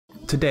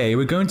Today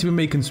we're going to be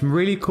making some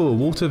really cool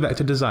water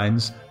vector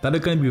designs that are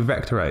going to be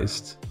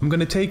vectorized. I'm going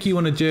to take you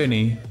on a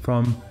journey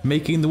from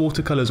making the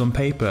watercolors on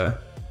paper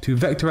to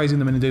vectorizing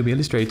them in Adobe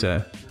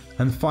Illustrator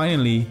and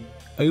finally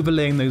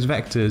overlaying those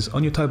vectors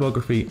on your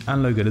typography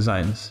and logo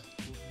designs.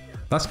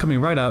 That's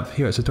coming right up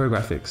here at Satori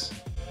Graphics.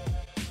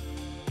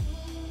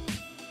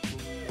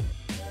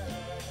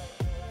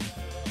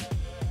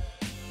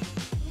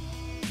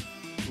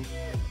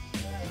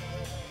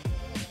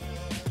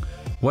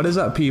 What is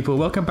up people,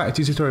 welcome back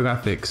to Satori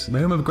Graphics, the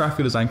home of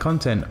graphic design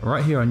content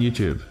right here on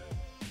YouTube.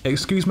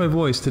 Excuse my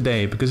voice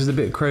today because it's a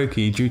bit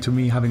croaky due to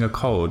me having a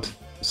cold,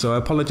 so I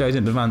apologise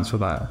in advance for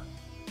that.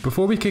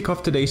 Before we kick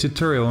off today's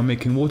tutorial on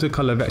making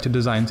watercolor vector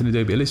designs in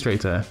Adobe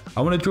Illustrator, I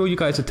want to draw you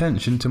guys'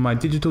 attention to my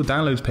digital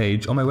downloads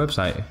page on my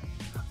website.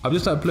 I've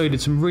just uploaded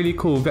some really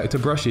cool vector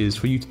brushes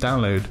for you to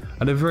download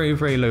at a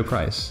very low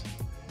price.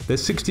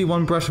 There's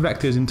 61 brush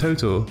vectors in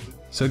total,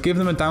 so give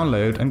them a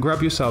download and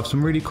grab yourself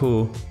some really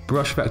cool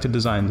brush vector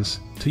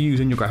designs to use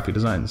in your graphic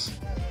designs.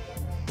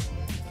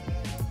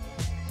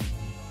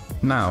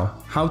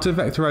 Now, how to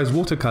vectorize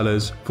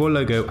watercolors for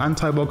logo and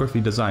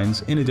typography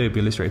designs in Adobe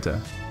Illustrator.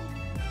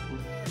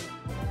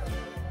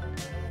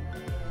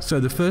 So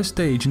the first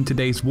stage in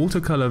today's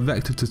watercolor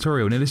vector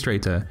tutorial in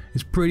Illustrator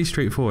is pretty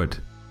straightforward.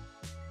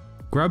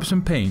 Grab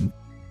some paint,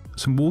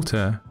 some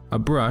water, a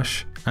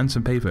brush and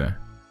some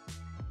paper.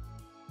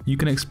 You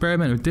can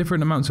experiment with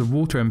different amounts of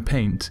water and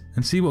paint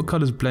and see what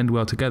colours blend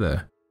well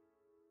together.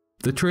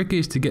 The trick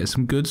is to get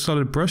some good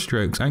solid brush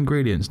strokes and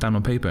gradients down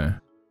on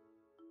paper.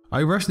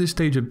 I rushed this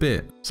stage a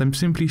bit, so I'm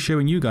simply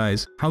showing you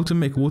guys how to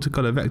make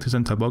watercolour vectors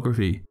and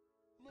typography.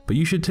 But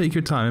you should take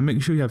your time and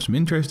make sure you have some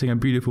interesting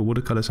and beautiful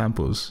watercolour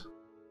samples.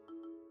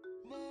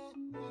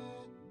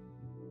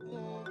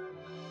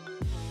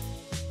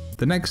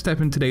 The next step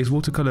in today's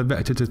watercolour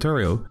vector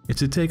tutorial is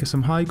to take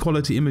some high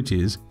quality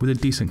images with a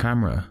decent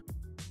camera.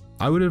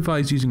 I would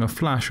advise using a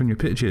flash on your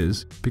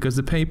pictures because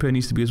the paper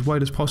needs to be as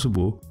wide as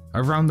possible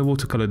around the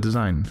watercolor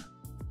design.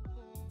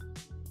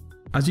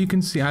 As you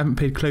can see, I haven't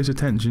paid close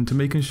attention to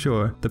making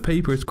sure the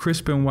paper is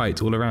crisp and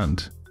white all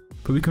around,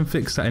 but we can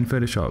fix that in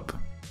Photoshop.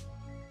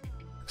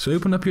 So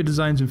open up your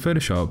designs in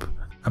Photoshop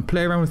and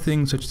play around with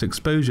things such as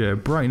exposure,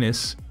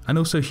 brightness, and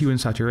also hue and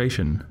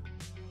saturation.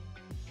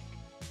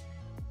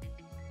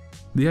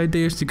 The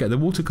idea is to get the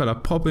watercolor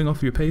popping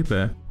off your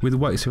paper with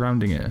white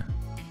surrounding it.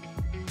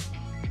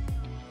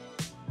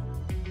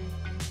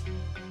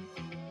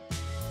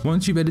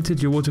 Once you've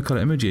edited your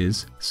watercolor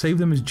images, save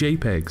them as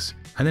JPEGs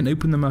and then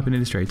open them up in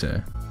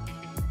Illustrator.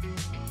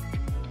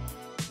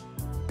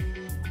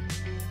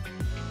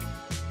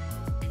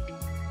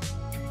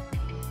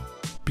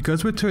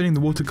 Because we're turning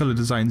the watercolor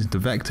designs into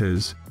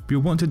vectors,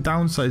 you'll want to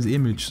downsize the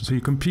image so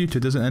your computer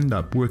doesn't end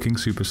up working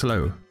super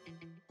slow.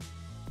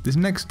 This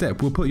next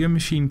step will put your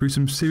machine through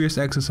some serious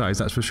exercise,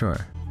 that's for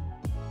sure.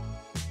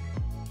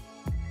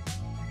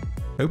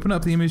 Open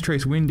up the image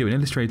trace window in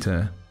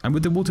Illustrator and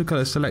with the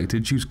watercolor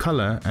selected, choose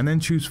color and then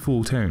choose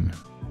full tone.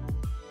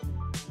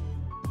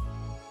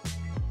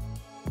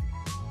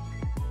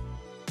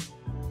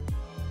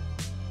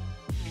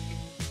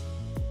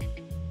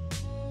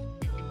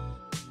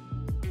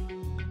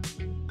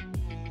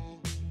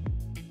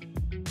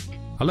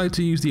 I like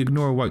to use the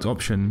ignore white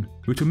option,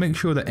 which will make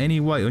sure that any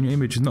white on your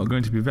image is not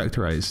going to be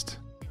vectorized.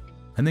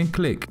 And then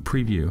click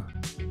preview.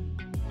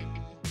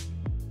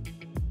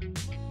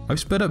 I've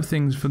sped up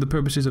things for the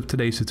purposes of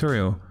today's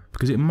tutorial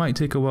because it might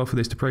take a while for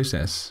this to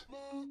process.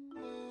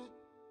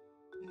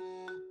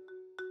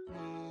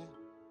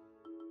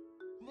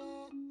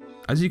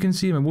 As you can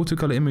see, my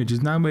watercolor image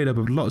is now made up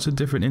of lots of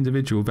different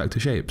individual vector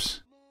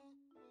shapes.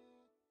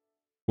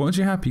 Once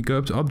you're happy, go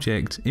up to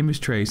Object, Image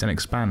Trace and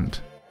Expand.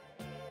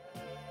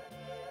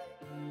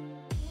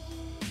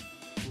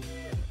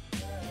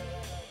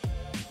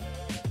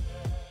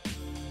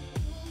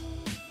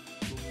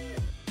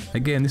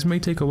 Again, this may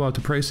take a while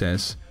to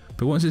process,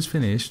 but once it's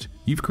finished,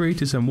 you've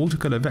created some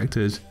watercolor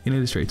vectors in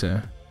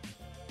Illustrator.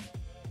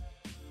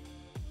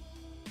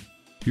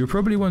 You'll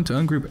probably want to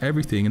ungroup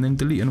everything and then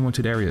delete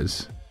unwanted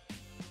areas.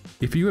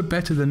 If you are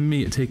better than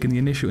me at taking the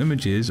initial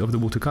images of the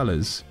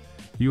watercolors,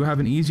 you will have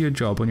an easier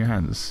job on your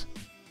hands.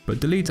 But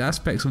delete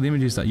aspects of the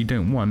images that you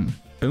don't want,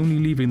 only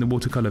leaving the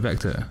watercolor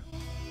vector.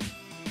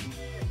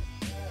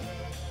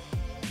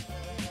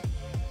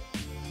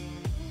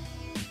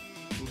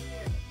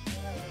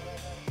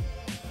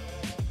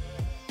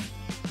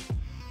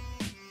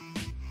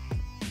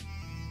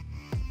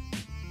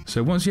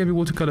 So once you have your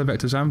watercolor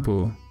vector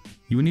sample,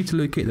 you will need to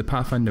locate the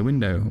Pathfinder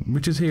window,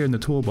 which is here in the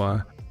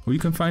toolbar, or you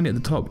can find it at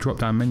the top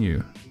drop-down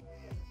menu.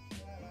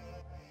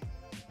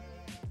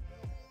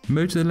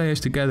 Merge the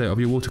layers together of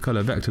your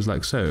watercolor vectors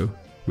like so,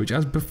 which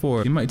as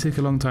before, it might take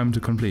a long time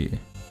to complete.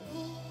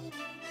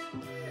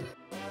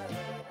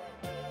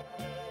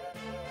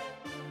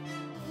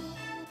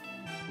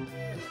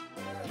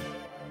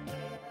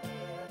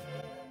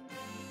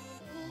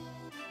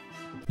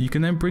 You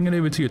can then bring it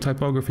over to your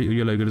typography or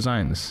your logo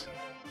designs.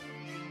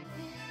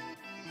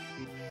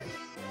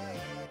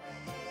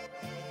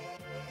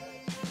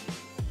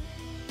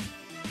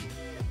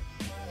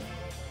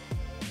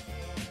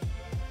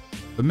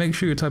 but make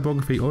sure your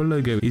typography or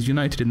logo is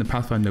united in the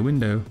Pathfinder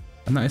window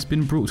and that it's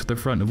been brought to the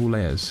front of all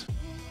layers.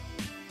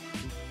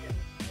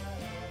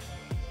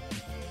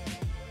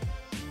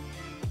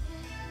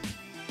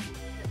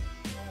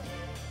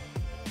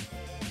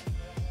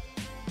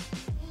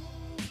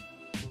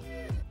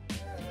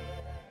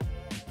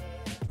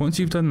 Once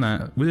you've done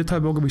that, with the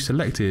typography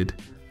selected,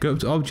 go up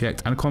to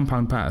Object and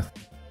Compound Path,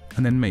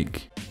 and then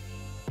Make.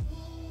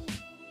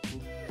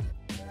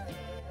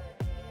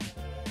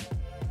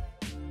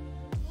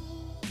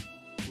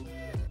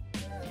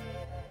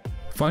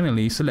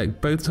 Finally,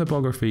 select both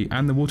typography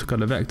and the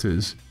watercolour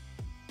vectors,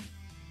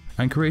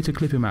 and create a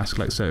clipping mask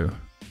like so.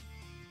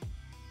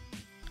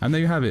 And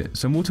there you have it,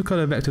 some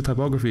watercolour vector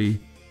typography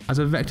as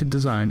a vector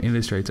design in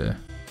Illustrator.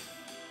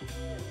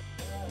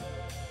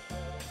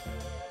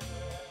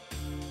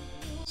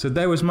 So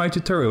there was my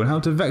tutorial on how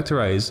to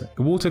vectorize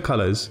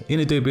watercolors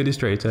in Adobe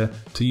Illustrator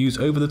to use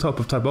over the top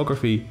of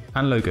typography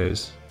and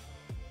logos.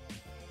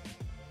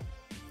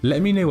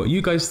 Let me know what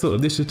you guys thought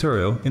of this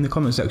tutorial in the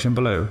comment section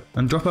below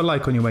and drop a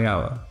like on your way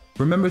out.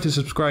 Remember to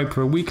subscribe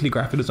for weekly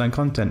graphic design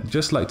content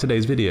just like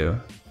today's video,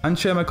 and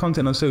share my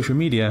content on social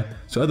media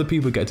so other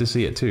people get to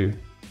see it too.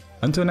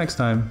 Until next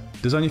time,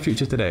 design your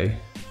future today.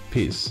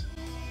 Peace.